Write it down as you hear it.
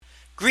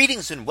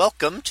Greetings and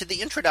welcome to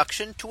the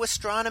introduction to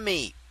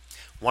astronomy.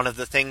 One of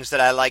the things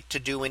that I like to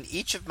do in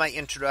each of my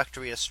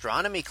introductory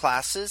astronomy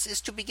classes is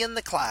to begin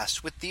the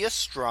class with the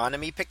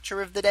astronomy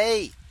picture of the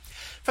day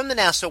from the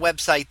NASA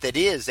website, that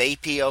is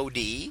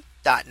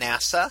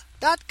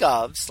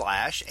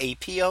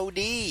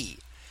apod.nasa.gov/apod.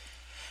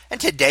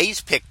 And today's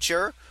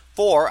picture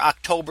for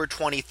October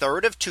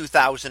 23rd of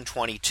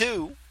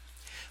 2022.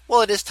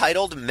 Well, it is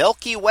titled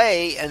Milky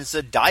Way and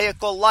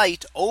Zodiacal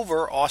Light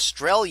over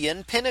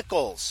Australian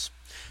Pinnacles.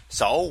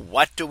 So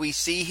what do we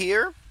see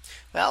here?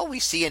 Well, we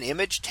see an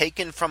image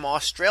taken from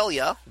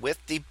Australia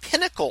with the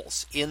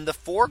Pinnacles in the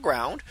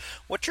foreground,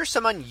 which are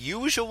some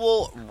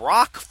unusual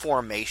rock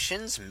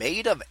formations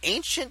made of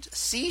ancient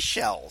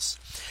seashells.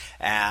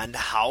 And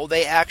how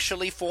they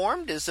actually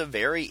formed is a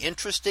very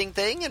interesting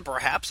thing, and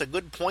perhaps a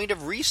good point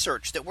of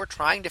research that we're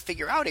trying to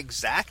figure out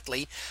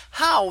exactly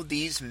how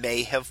these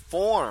may have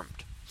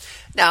formed.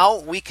 Now,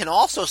 we can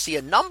also see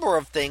a number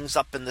of things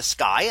up in the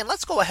sky, and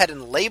let's go ahead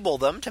and label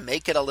them to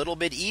make it a little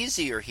bit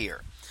easier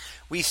here.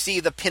 We see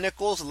the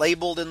Pinnacles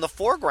labeled in the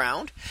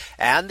foreground,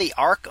 and the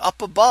arc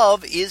up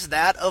above is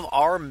that of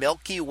our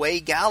Milky Way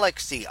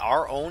galaxy,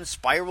 our own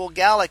spiral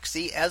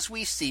galaxy as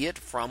we see it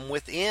from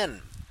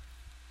within.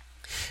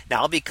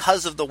 Now,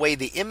 because of the way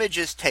the image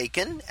is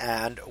taken,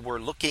 and we're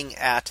looking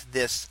at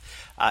this,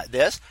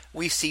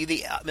 we see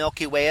the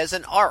Milky Way as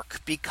an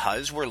arc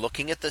because we're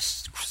looking at the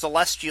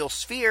celestial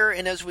sphere.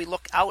 And as we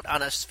look out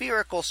on a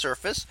spherical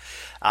surface,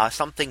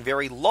 something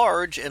very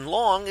large and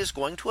long is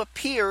going to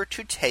appear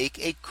to take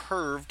a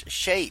curved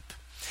shape.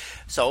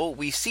 So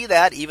we see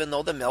that even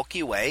though the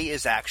Milky Way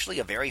is actually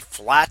a very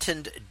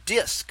flattened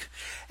disk,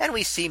 and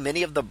we see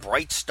many of the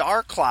bright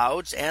star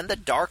clouds and the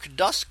dark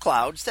dust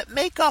clouds that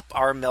make up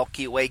our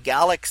Milky Way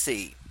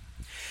galaxy.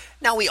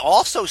 Now we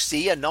also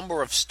see a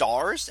number of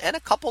stars and a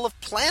couple of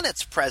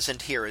planets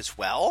present here as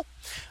well.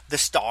 The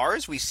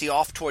stars we see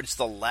off towards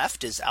the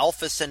left is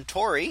Alpha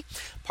Centauri,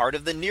 part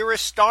of the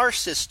nearest star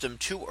system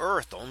to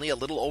Earth, only a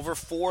little over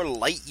 4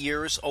 light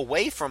years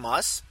away from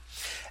us.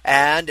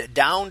 And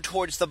down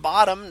towards the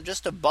bottom,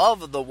 just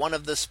above one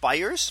of the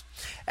spires,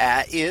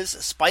 is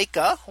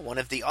Spica, one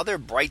of the other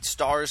bright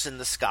stars in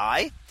the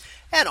sky.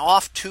 And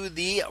off to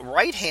the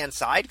right hand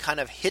side, kind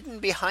of hidden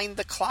behind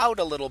the cloud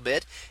a little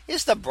bit,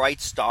 is the bright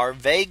star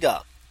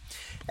Vega.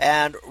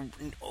 And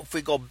if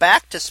we go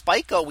back to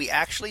Spica, we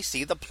actually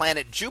see the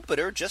planet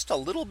Jupiter just a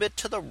little bit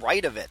to the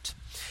right of it.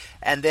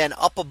 And then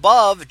up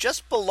above,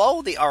 just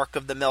below the arc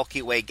of the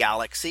Milky Way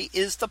galaxy,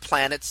 is the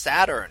planet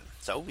Saturn.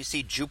 So we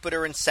see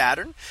Jupiter and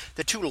Saturn,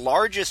 the two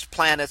largest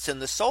planets in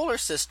the solar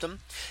system,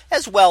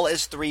 as well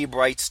as 3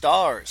 bright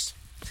stars.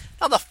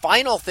 Now, the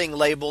final thing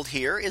labeled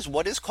here is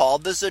what is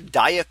called the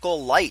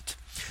zodiacal light.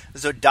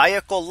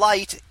 Zodiacal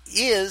light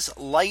is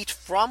light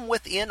from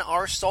within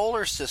our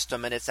solar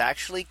system, and it's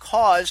actually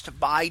caused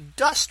by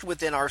dust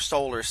within our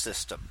solar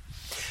system.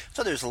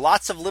 So there's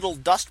lots of little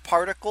dust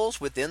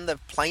particles within the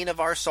plane of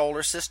our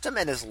solar system,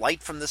 and as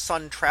light from the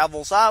sun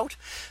travels out,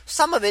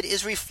 some of it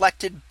is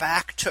reflected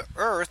back to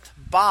Earth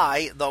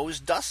by those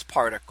dust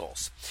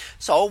particles.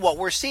 So what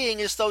we're seeing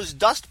is those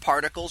dust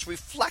particles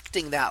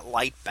reflecting that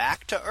light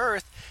back to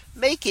Earth,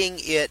 making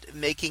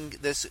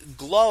this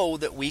glow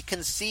that we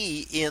can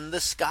see in the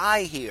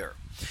sky here.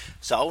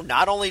 So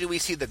not only do we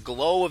see the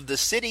glow of the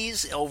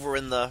cities over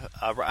in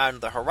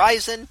around the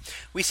horizon,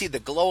 we see the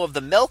glow of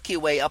the Milky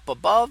Way up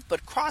above,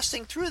 but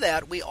crossing through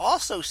that, we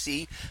also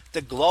see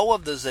the glow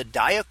of the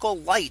zodiacal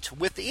light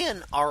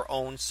within our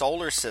own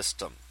solar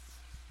system.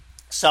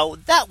 So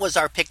that was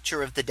our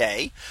picture of the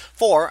day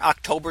for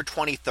October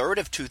 23rd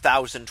of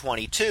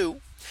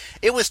 2022.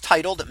 It was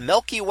titled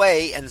Milky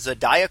Way and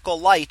Zodiacal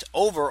Light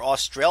over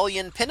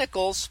Australian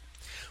Pinnacles.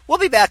 We'll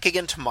be back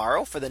again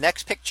tomorrow for the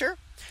next picture,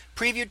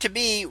 previewed to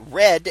be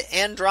Red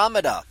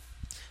Andromeda.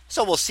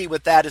 So we'll see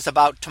what that is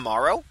about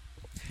tomorrow.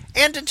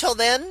 And until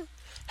then,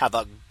 have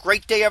a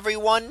great day,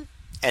 everyone,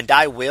 and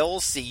I will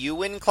see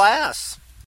you in class.